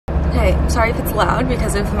Okay, I'm sorry if it's loud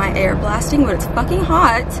because of my air blasting, but it's fucking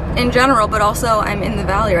hot in general, but also I'm in the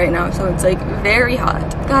valley right now, so it's like very hot.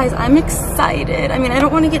 Guys, I'm excited. I mean, I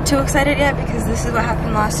don't want to get too excited yet because this is what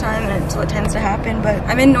happened last time and it's what tends to happen, but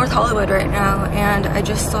I'm in North Hollywood right now and I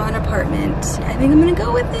just saw an apartment. I think I'm gonna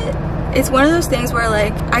go with it. It's one of those things where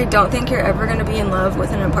like, I don't think you're ever gonna be in love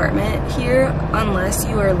with an apartment here unless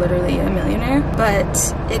you are literally a millionaire,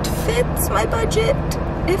 but it fits my budget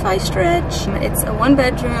if I stretch. It's a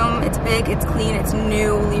 1-bedroom, it's big, it's clean, it's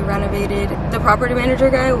newly renovated. The property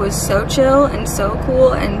manager guy was so chill and so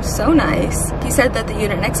cool and so nice. He said that the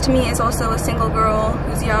unit next to me is also a single girl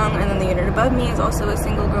who's young, and then the unit above me is also a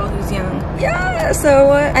single girl who's young. Yeah,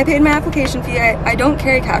 so I paid my application fee. I don't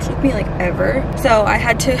carry cash with me like ever, so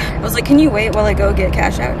I was like, can you wait while I go get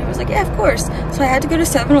cash out? And he was like, yeah, of course. So I had to go to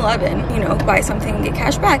 7-Eleven, you know, buy something and get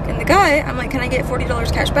cash back. And the guy, I'm like, can I get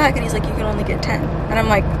 $40 cash back? And he's like, you can only get 10. And I'm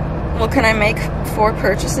like, well, can I make 4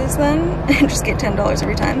 purchases then and just get $10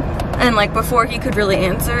 every time? And like before he could really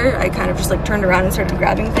answer, I kind of just like turned around and started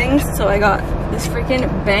grabbing things. So I got this freaking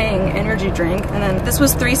Bang energy drink, and then this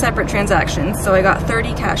was 3 separate transactions, so I got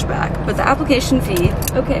 30 cash back. But the application fee,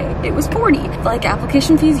 okay, it was 40. Like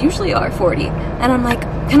application fees usually are 40. And I'm like,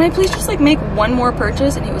 can I please just like make 1 more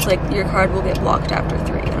purchase? And he was like, your card will get blocked after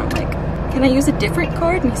 3. And I'm like, can I use a different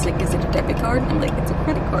card? And he's like, is it a debit card? And I'm like, it's a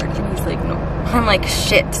credit card. And he's like, no. I'm like,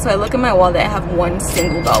 shit. So I look at my wallet, I have $1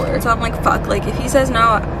 single. So I'm like, fuck, like if he says no,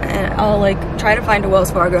 I'll like try to find a Wells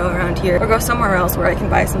Fargo around here or go somewhere else where I can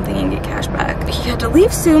buy something and get cash back. But he had to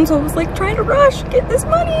leave soon, so I was like trying to rush, get this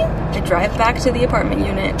money. I drive back to the apartment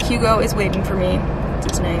unit. Hugo is waiting for me.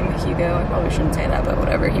 His name, Hugo. I probably shouldn't say that, but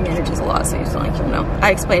whatever. He manages a lot, so he's like, you'll know. I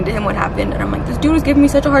explained to him what happened, and I'm like, this dude was giving me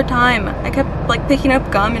such a hard time. I kept like picking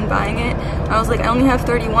up gum and buying it. I was like, I only have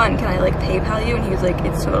 31. Can I like PayPal you? And he was like,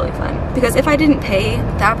 it's totally fine. Because if I didn't pay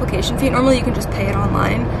the application fee, normally you can just pay it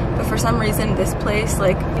online, but for some reason this place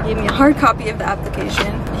like gave me a hard copy of the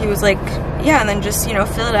application. He was like, yeah, and then just, you know,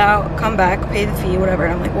 fill it out, come back, pay the fee, whatever.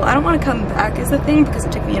 And I'm like, well, I don't want to come back is the thing, because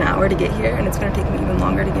it took me an hour to get here and it's gonna take me even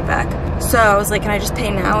longer to get back. So I was like, can I just pay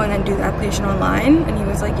now and then do the application online? And he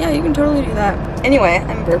was like, yeah, you can totally do that. Anyway,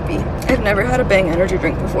 I'm burpy. I've never had a Bang energy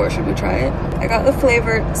drink before. Should we try it? I got the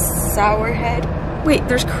flavor Sour Head. Wait,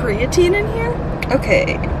 there's creatine in here?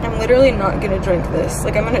 Okay, I'm literally not gonna drink this.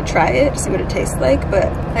 Like, I'm gonna try it to see what it tastes like, but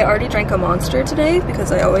I already drank a Monster today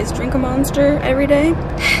because I always drink a Monster every day.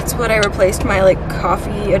 It's what I replaced my like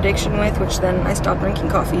coffee addiction with, which then I stopped drinking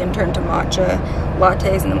coffee and turned to matcha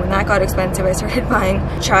lattes. And then when that got expensive, I started buying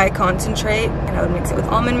chai concentrate, and I would mix it with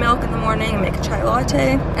almond milk in the morning and make a chai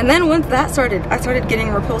latte. And then once that started, I started getting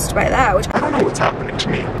repulsed by that, which I don't know what's happening to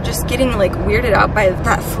me. Just getting like weirded out by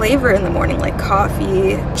that flavor in the morning, like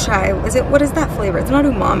coffee, chai. What is that flavor? It's not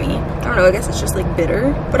umami. I don't know, I guess it's just like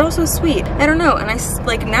bitter, but also sweet. I don't know, and I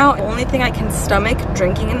like now the only thing I can stomach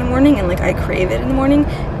drinking in the morning, and like I crave it in the morning,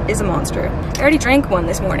 is a Monster. I already drank one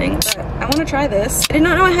this morning, but I want to try this. I did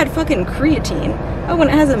not know I had fucking creatine. Oh, and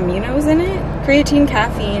it has aminos in it. Creatine,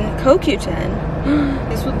 caffeine, CoQ10.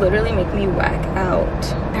 This would literally make me whack out.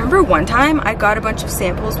 I remember one time I got a bunch of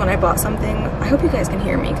samples when I bought something. I hope you guys can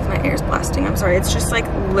hear me because my air's blasting. I'm sorry, it's just like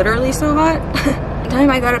literally so hot. Time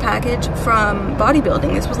I got a package from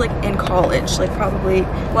bodybuilding. This was like in college, like probably,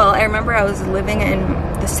 well, I remember I was living in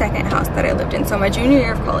the second house that I lived in, so my junior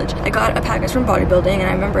year of college. I got a package from bodybuilding, and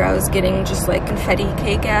I remember I was getting just like confetti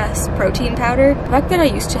cake ass protein powder. The fact that I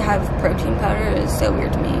used to have protein powder is so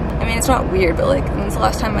weird to me. I mean, it's not weird, but like, when's the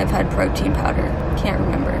last time I've had protein powder? Can't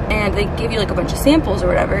remember. And they give you like a bunch of samples or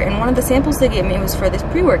whatever, and one of the samples they gave me was for this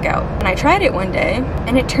pre-workout. And I tried it one day,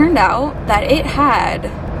 and it turned out that it had,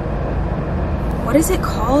 what is it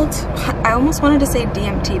called? I almost wanted to say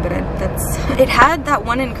DMT, but it had that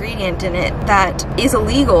one ingredient in it that is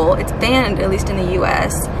illegal. It's banned, at least in the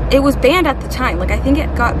US. It was banned at the time. Like, I think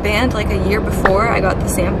it got banned like a year before I got the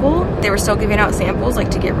sample. They were still giving out samples like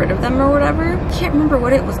to get rid of them or whatever. I can't remember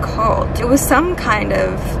what it was called. It was some kind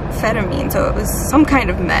of amphetamine, so it was some kind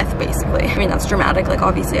of meth basically. I mean, that's dramatic. Like,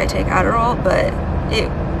 obviously I take Adderall, but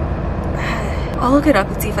I'll look it up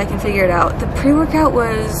and see if I can figure it out. The pre-workout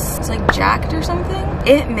was like jacked or something.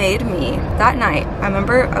 It made me, that night, I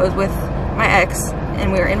remember I was with my ex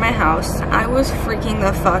and we were in my house. I was freaking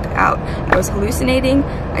the fuck out. I was hallucinating.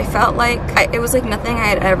 I felt like, it was like nothing I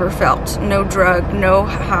had ever felt. No drug, no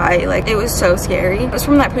high, like it was so scary. It was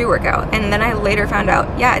from that pre-workout. And then I later found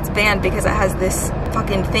out, yeah, it's banned because it has this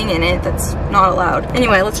fucking thing in it that's not allowed.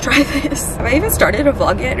 Anyway, let's try this. Have I even started a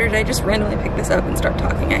vlog yet, or did I just randomly pick this up and start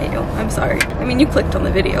talking at you? I'm sorry. I mean, you clicked on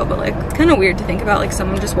the video, but like, it's kind of weird to think about like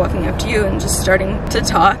someone just walking up to you and just starting to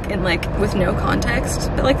talk and like with no context.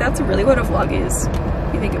 But like, that's really what a vlog is.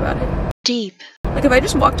 You think about it. Deep. Like, Like if I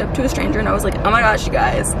just walked up to a stranger and I was like, oh my gosh, you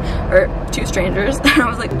guys, or two strangers, and I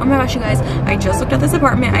was like, oh my gosh, you guys, I just looked at this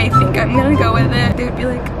apartment, I think I'm gonna go with it. They would be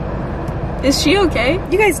like, is she okay?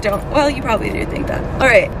 You guys don't. Well, you probably do think that. All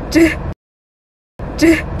right.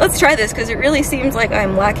 Let's try this because it really seems like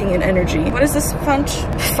I'm lacking in energy. What is this?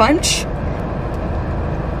 Funch?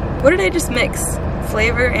 What did I just mix?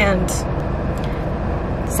 Flavor and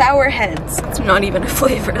sour heads. It's not even a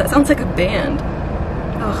flavor. That sounds like a band.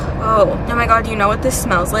 Oh my god, you know what this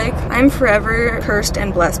smells like? I'm forever cursed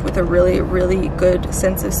and blessed with a really, really good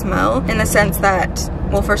sense of smell, in the sense that,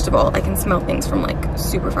 well, first of all, I can smell things from like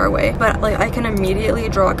super far away, but like I can immediately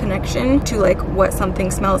draw a connection to like what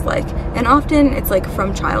something smells like, and often it's like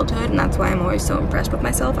from childhood, and that's why I'm always so impressed with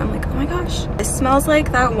myself. I'm like, oh my gosh, this smells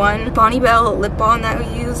like that one Bonnie Bell lip balm that we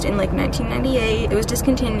used in like 1998. It was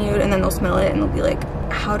discontinued, and then they'll smell it and they'll be like,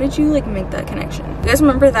 how did you like make that connection? You guys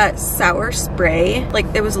remember that sour spray? Like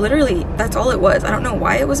it was literally, that's all it was. I don't know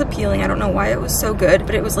why it was appealing. I don't know why it was so good,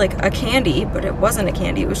 but it was like a candy, but it wasn't a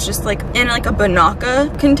candy. It was just like in like a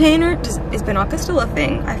Banaka container. Is Banaka still a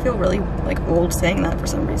thing? I feel really like old saying that for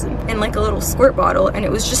some reason. In like a little squirt bottle, and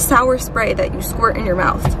it was just sour spray that you squirt in your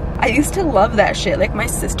mouth. I used to love that shit. Like my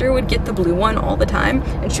sister would get the blue one all the time,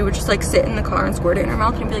 and she would just like sit in the car and squirt it in her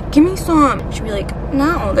mouth and be like, give me some. She'd be like,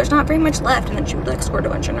 no, there's not very much left, and then she would like squirt a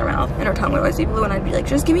bunch in her mouth, and her tongue would always be blue, and I'd be like,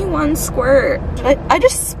 just give me one squirt. I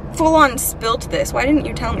just full on spilt this. Why didn't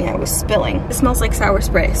you tell me I was spilling? It smells like sour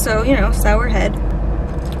spray, so you know, sour head.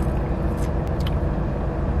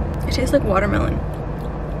 It tastes like watermelon.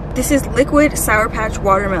 This is liquid Sour Patch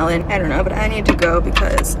watermelon. I don't know, but I need to go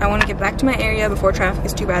because I want to get back to my area before traffic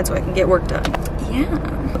is too bad so I can get work done.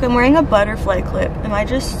 Yeah. Look, I'm wearing a butterfly clip. Am I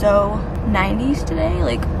just so 90s today?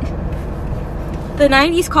 Like, the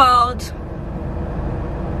 90s called.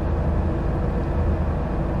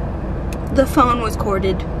 The phone was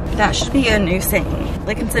corded. That should be a new saying.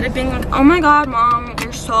 Like, instead of being like, oh my god, mom,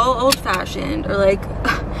 you're so old-fashioned, or like,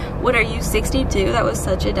 what are you, 62? That was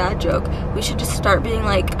such a dad joke. We should just start being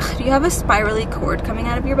like, do you have a spirally cord coming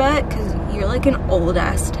out of your butt? Because you're like an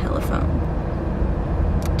old-ass telephone.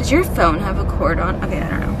 Does your phone have a cord on? Okay, I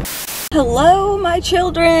don't know. Hello, my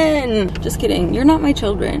children! Just kidding, you're not my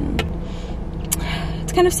children.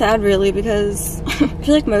 It's kind of sad, really, because I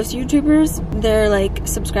feel like most YouTubers, they're like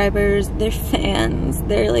subscribers, they're fans,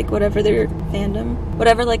 they're like whatever their fandom,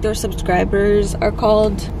 whatever like their subscribers are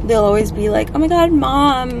called, they'll always be like, oh my god,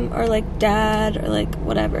 mom, or like dad, or like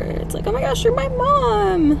whatever. It's like, oh my gosh, you're my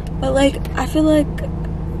mom. But like, I feel like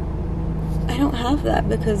I don't have that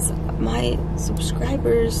because my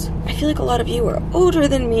subscribers, I feel like a lot of you are older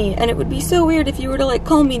than me, and it would be so weird if you were to like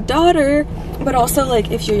call me daughter, but also like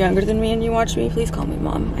if you're younger than me and you watch me, please call me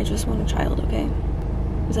mom. I just want a child, okay?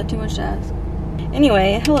 Is that too much to ask?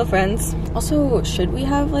 Anyway, hello friends. Also, should we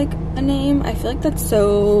have like a name? I feel like that's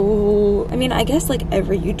so, I mean, I guess like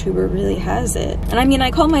every YouTuber really has it. And I mean, I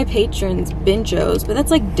call my patrons Binchos, but that's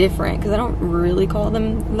like different because I don't really call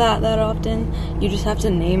them that often. You just have to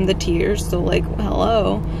name the tiers, so like,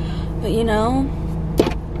 hello. But you know,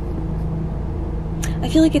 I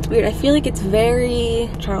feel like it's weird. I feel like it's very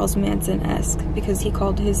Charles Manson-esque because he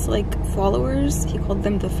called his like followers, he called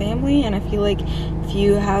them the family, and I feel like if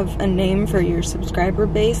you have a name for your subscriber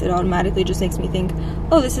base, it automatically just makes me think,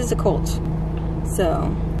 oh, this is a cult.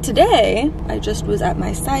 So today I just was at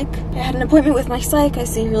my psych. I had an appointment with my psych. I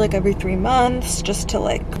see her like every 3 months just to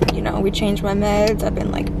like, you know, we change my meds. I've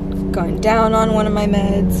been like going down on one of my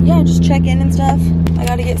meds. Yeah, just check in and stuff. I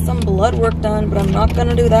gotta get some blood work done, but I'm not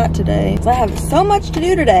gonna do that today. I have so much to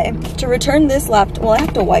do today. To return this laptop, well, I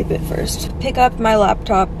have to wipe it first. Pick up my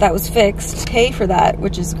laptop that was fixed, pay for that,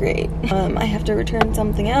 which is great. I have to return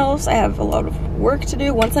something else. I have a lot of work to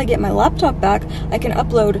do. Once I get my laptop back, I can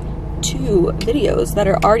upload 2 videos that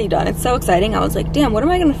are already done. It's so exciting. I was like, damn, what am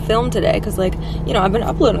I gonna film today? Because like, you know, I've been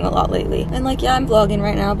uploading a lot lately, and like, yeah, I'm vlogging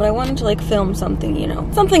right now, but I wanted to like film something, you know,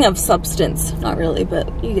 something of substance. Not really, but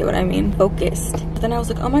you get what I mean, focused. But then I was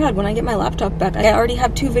like, oh my god, when I get my laptop back, I already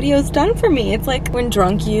have 2 videos done for me. It's like when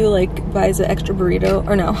drunk you like buys an extra burrito,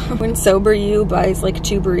 or no, when sober you buys like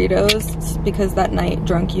 2 burritos because that night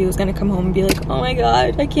drunk you is gonna come home and be like, oh my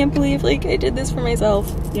god, I can't believe like I did this for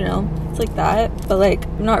myself, you know. It's like that, but like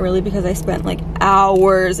not really, because I spent like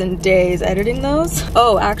hours and days editing those.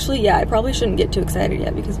 Oh, actually, yeah, I probably shouldn't get too excited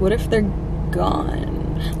yet, because what if they're gone?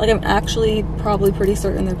 Like, I'm actually probably pretty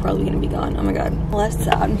certain they're probably gonna be gone. Oh my god. Well, that's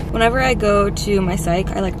sad. Whenever I go to my psych,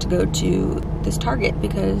 I like to go to this Target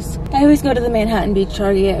because I always go to the Manhattan Beach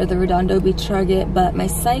Target or the Redondo Beach Target, but my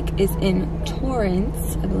psych is in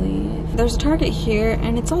Torrance, I believe. There's a Target here,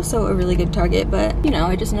 and it's also a really good Target, but you know,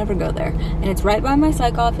 I just never go there. And it's right by my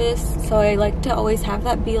psych office, so I like to always have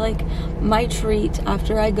that be like my treat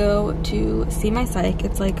after I go to see my psych.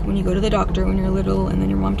 It's like when you go to the doctor when you're little and then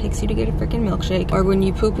your mom takes you to get a freaking milkshake, or when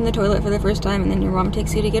you poop in the toilet for the first time and then your mom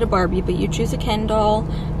takes you to get a Barbie, but you choose a Ken doll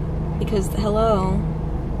because, hello,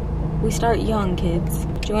 we start young, kids.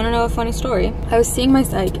 Do you want to know a funny story? I was seeing my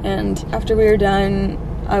psych, and after we were done,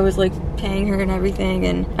 I was like paying her and everything,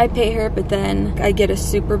 and I pay her, but then I get a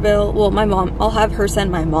super bill. Well, my mom, I'll have her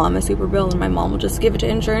send my mom a super bill, and my mom will just give it to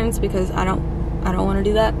insurance because I don't want to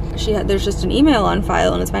do that. There's just an email on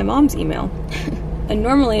file, and it's my mom's email. And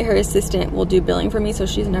normally her assistant will do billing for me, so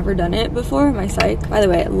she's never done it before, my psych. By the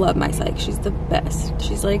way, I love my psych. She's the best.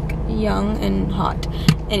 She's like young and hot.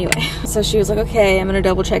 Anyway, so she was like, okay, I'm gonna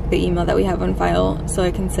double check the email that we have on file so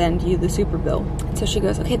I can send you the super bill. So she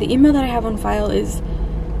goes, okay, the email that I have on file is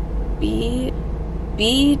BJ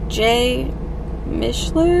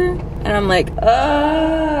Mishler? And I'm like,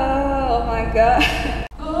 oh my god.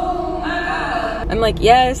 I'm like,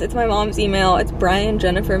 yes, it's my mom's email. It's Brian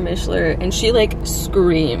Jennifer Mishler. And she like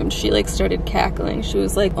screamed. She like started cackling. She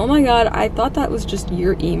was like, oh my god, I thought that was just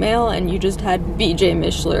your email and you just had BJ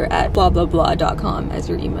Mishler at blah blah blah.com as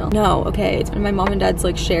your email. No, okay, it's my mom and dad's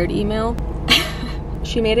like shared email.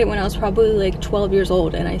 She made it when I was probably like 12 years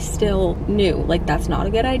old, and I still knew like that's not a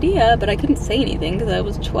good idea, but I couldn't say anything because I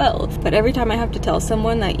was 12. But every time I have to tell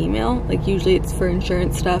someone that email, like usually it's for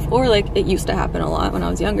insurance stuff, or like it used to happen a lot when I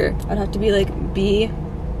was younger, I'd have to be like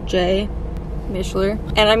BJ Mishler.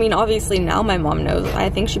 And I mean, obviously now my mom knows. I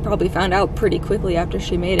think she probably found out pretty quickly after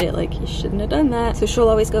she made it, like you shouldn't have done that. So she'll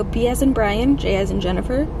always go B as in Brian, J as in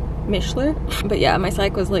Jennifer, Mishler. But yeah, my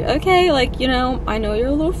psych was like, okay, like, you know, I know you're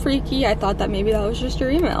a little freaky. I thought that maybe that was just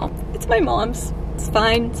your email. It's my mom's. It's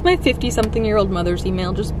fine. It's my 50-something-year-old mother's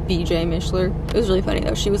email, just BJ Mishler. It was really funny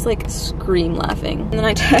though. She was like scream laughing. And then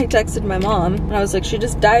I texted my mom and I was like, she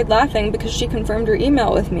just died laughing because she confirmed her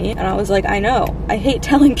email with me. And I was like, I know. I hate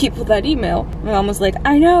telling people that email. My mom was like,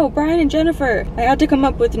 I know, Brian and Jennifer. I had to come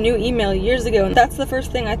up with a new email years ago and that's the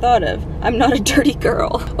first thing I thought of. I'm not a dirty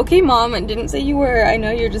girl. Okay, mom, I didn't say you were. I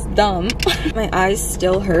know you're just dumb. My eyes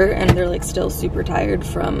still hurt and they're like still super tired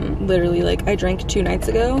from literally like I drank 2 nights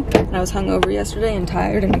ago and I was hungover yesterday and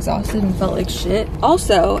tired and exhausted and felt like shit.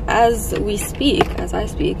 Also, as I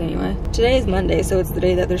speak anyway, today is Monday, so it's the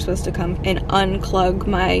day that they're supposed to come and unclog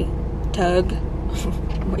my tub.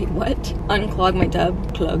 Wait, what? Unclog my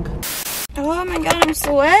tub. Plug. Oh my god, I'm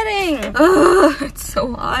sweating. Ugh, it's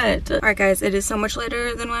so hot. Alright guys, it is so much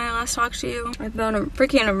later than when I last talked to you. I've been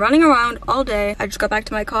freaking running around all day. I just got back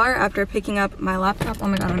to my car after picking up my laptop. Oh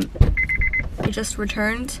my god, I just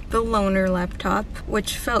returned the loaner laptop,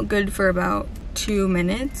 which felt good for about 2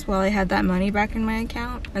 minutes while I had that money back in my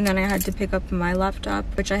account, and then I had to pick up my laptop,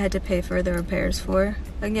 which I had to pay for the repairs for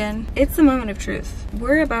again. It's the moment of truth.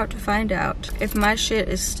 We're about to find out if my shit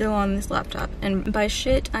is still on this laptop, and by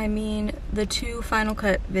shit I mean the 2 Final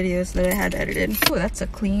Cut videos that I had edited. Oh, that's a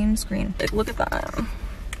clean screen. Like, look at that.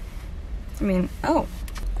 I mean, oh,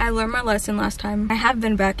 I learned my lesson last time. I have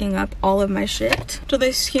been backing up all of my shit to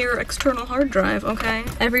this here external hard drive, okay?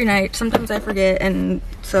 Every night. Sometimes I forget, and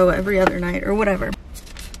so every other night or whatever.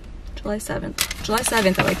 July 7th. July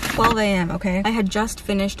 7th at like 12 a.m., okay? I had just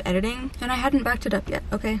finished editing and I hadn't backed it up yet,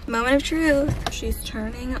 okay? Moment of truth. She's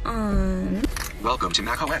turning on. Welcome to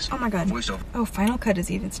macOS. Oh my god. VoiceOver. Oh, Final Cut is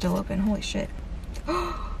even still open. Holy shit.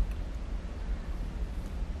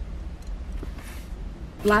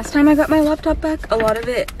 Last time I got my laptop back, a lot of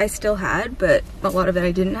it I still had, but a lot of it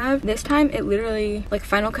I didn't have. This time it literally, like,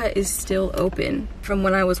 Final Cut is still open from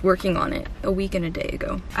when I was working on it a week and a day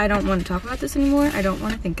ago. I don't want to talk about this anymore. I don't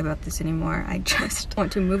want to think about this anymore. I just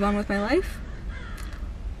want to move on with my life.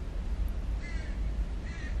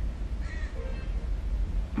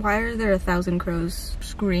 Why are there 1,000 crows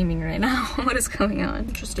screaming right now? What is going on?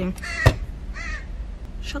 Interesting.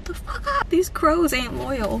 Shut the fuck up. These crows ain't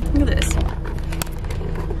loyal. Look at this.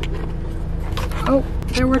 Oh,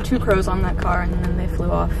 there were 2 crows on that car and then they flew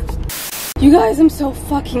off. You guys, I'm so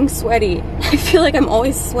fucking sweaty. I feel like I'm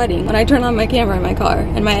always sweating when I turn on my camera in my car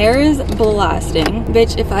and my air is blasting.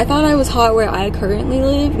 Bitch, if I thought I was hot where I currently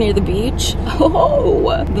live near the beach,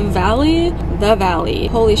 oh, the valley.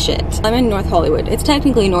 Holy shit. I'm in North Hollywood. It's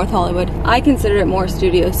technically North Hollywood. I consider it more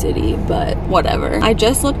Studio City, but whatever. I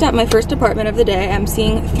just looked at my first apartment of the day. I'm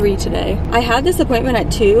seeing 3 today. I had this appointment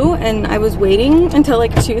at 2 and I was waiting until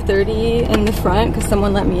like 2:30 in the front because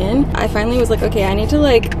someone let me in. I finally was like, okay, I need to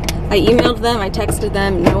like I emailed them, I texted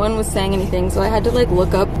them, no one was saying anything, so I had to like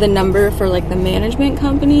look up the number for like the management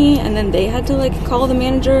company, and then they had to like call the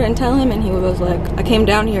manager and tell him, and he was like, I came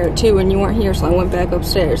down here at 2 and you weren't here, so I went back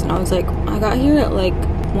upstairs. And I was like, I got here at like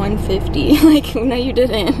 1:50. Like, no you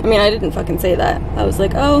didn't. I mean, I didn't fucking say that. I was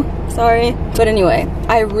like, oh, sorry. But anyway,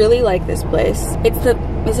 I really like this place.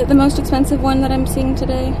 Is it the most expensive one that I'm seeing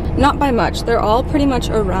today? Not by much. They're all pretty much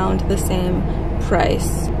around the same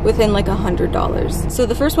price, within like $100. So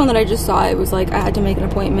the first one that I just saw, it was like I had to make an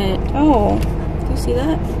appointment. Oh, do you see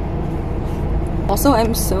that? Also,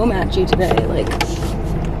 I'm so matchy today. Like,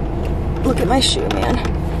 look at my shoe,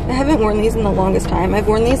 man. I haven't worn these in the longest time. I've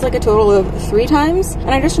worn these like a total of 3 times, and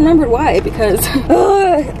I just remembered why, because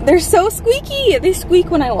they're so squeaky. They squeak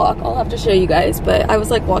when I walk. I'll have to show you guys, but I was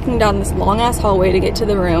like walking down this long ass hallway to get to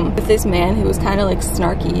the room with this man who was kind of like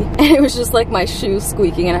snarky, and it was just like my shoes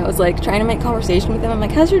squeaking, and I was like trying to make conversation with him. I'm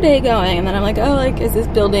like, how's your day going? And then I'm like, oh, like, is this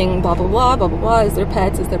building blah blah blah blah blah blah, is there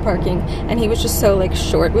pets, is there parking? And he was just so like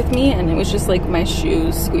short with me, and it was just like my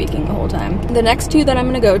shoes squeaking the whole time. The next 2 that I'm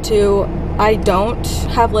gonna go to, I don't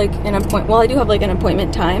have like an appointment. Well, I do have like an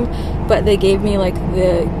appointment time, but they gave me like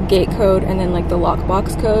the gate code and then like the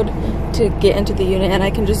lockbox code to get into the unit, and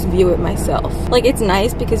I can just view it myself. Like, it's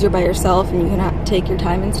nice because you're by yourself and you can take your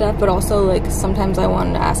time and stuff, but also like sometimes I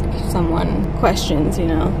want to ask someone questions, you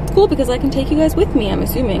know. It's cool because I can take you guys with me, I'm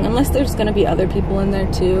assuming, unless there's gonna be other people in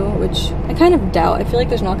there too, which I kind of doubt. I feel like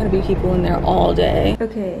there's not gonna be people in there all day.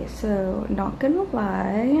 Okay, so not gonna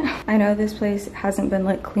lie, I know this place hasn't been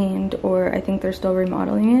like cleaned, or I think they're still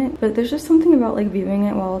remodeling it, but there's just something about like viewing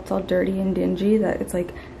it while it's all dirty and dingy that it's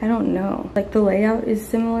like, I don't know. Like, the layout is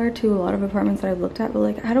similar to a lot of apartments that I've looked at, but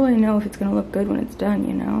like, how do I know if it's gonna look good when it's done,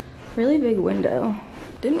 you know? Really big window.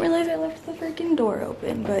 Didn't realize I left the freaking door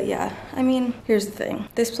open, but yeah, I mean, here's the thing.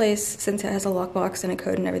 This place, since it has a lockbox and a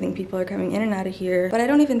code and everything, people are coming in and out of here, but I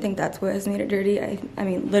don't even think that's what has made it dirty. I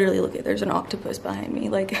mean, literally, look at, there's an octopus behind me.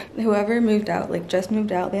 Like, whoever moved out, like, just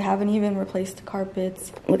moved out. They haven't even replaced the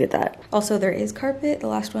carpets. Look at that. Also, there is carpet. The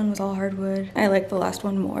last one was all hardwood. I like the last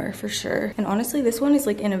one more, for sure. And honestly, this one is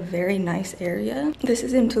like in a very nice area. This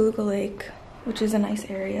is in Toluca Lake, which is a nice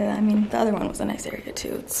area. I mean, the other one was a nice area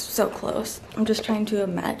too. It's so close. I'm just trying to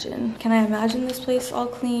imagine. Can I imagine this place all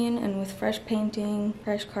clean and with fresh painting,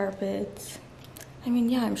 fresh carpets? I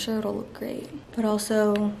mean, yeah, I'm sure it'll look great. But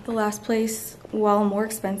also, the last place, while more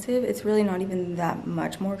expensive, it's really not even that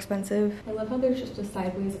much more expensive. I love how there's just a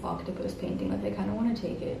sideways octopus painting. Like, I kind of want to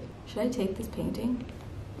take it. Should I take this painting?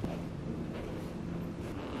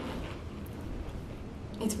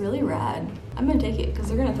 It's really rad. I'm gonna take it because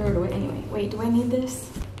they're gonna throw it away anyway. Wait, do I need this?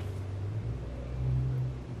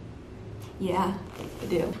 Yeah, I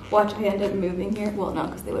do. Watch, I end up moving here. Well, no,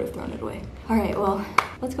 because they would have thrown it away. All right, well,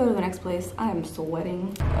 let's go to the next place. I am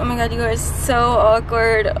sweating. Oh my God, you guys, so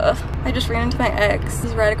awkward. Ugh. I just ran into my ex.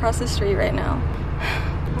 He's right across the street right now.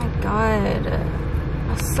 Oh my God.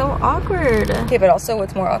 That's so awkward. Okay, but also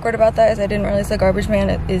what's more awkward about that is I didn't realize the garbage man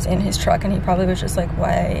is in his truck, and he probably was just like,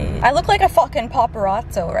 why? I look like a fucking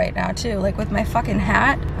paparazzo right now too, like with my fucking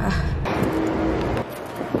hat. Ugh.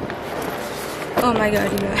 Oh my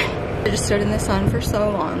God, you guys. I just stood in the sun for so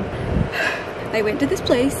long. I went to this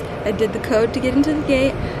place, I did the code to get into the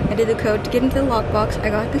gate, I did the code to get into the lockbox, I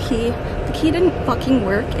got the key. The key didn't fucking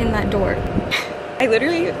work in that door. I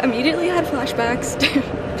literally immediately had flashbacks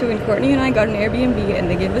to when Courtney and I got an Airbnb and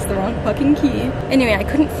they gave us the wrong fucking key. Anyway, I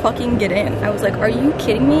couldn't fucking get in. I was like, are you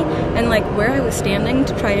kidding me? And like, where I was standing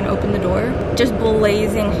to try and open the door, just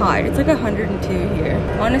blazing hot. It's like 102 here.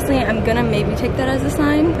 Honestly, I'm gonna maybe take that as a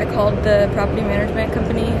sign. I called the property management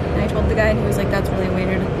company and I told the guy, and he was like, that's really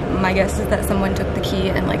weird. My guess is that someone took the key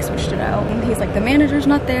and like switched it out. And he's like, the manager's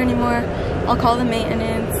not there anymore. I'll call the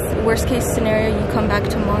maintenance. Worst case scenario, you come back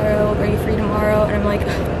tomorrow. Are you free tomorrow? And I'm like,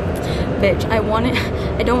 bitch, I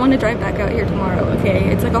don't want to drive back out here tomorrow,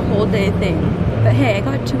 okay? It's like a whole day thing. But hey, I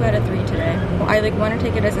got 2 out of 3 today. I like want to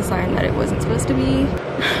take it as a sign that it wasn't supposed to be.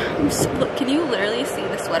 Look, can you literally see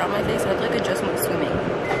the sweat on my face? I look like I just went swimming.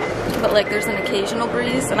 But like, there's an occasional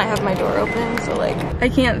breeze and I have my door open, so like, I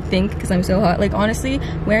can't think because I'm so hot. Like, honestly,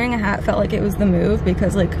 wearing a hat felt like it was the move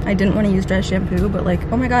because like, I didn't want to use dry shampoo, but like,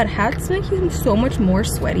 oh my God, hats make you so much more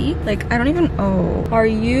sweaty. Like, I don't even, oh, are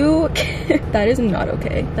you? That is not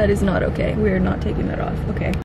okay. That is not okay. We are not taking that off, okay.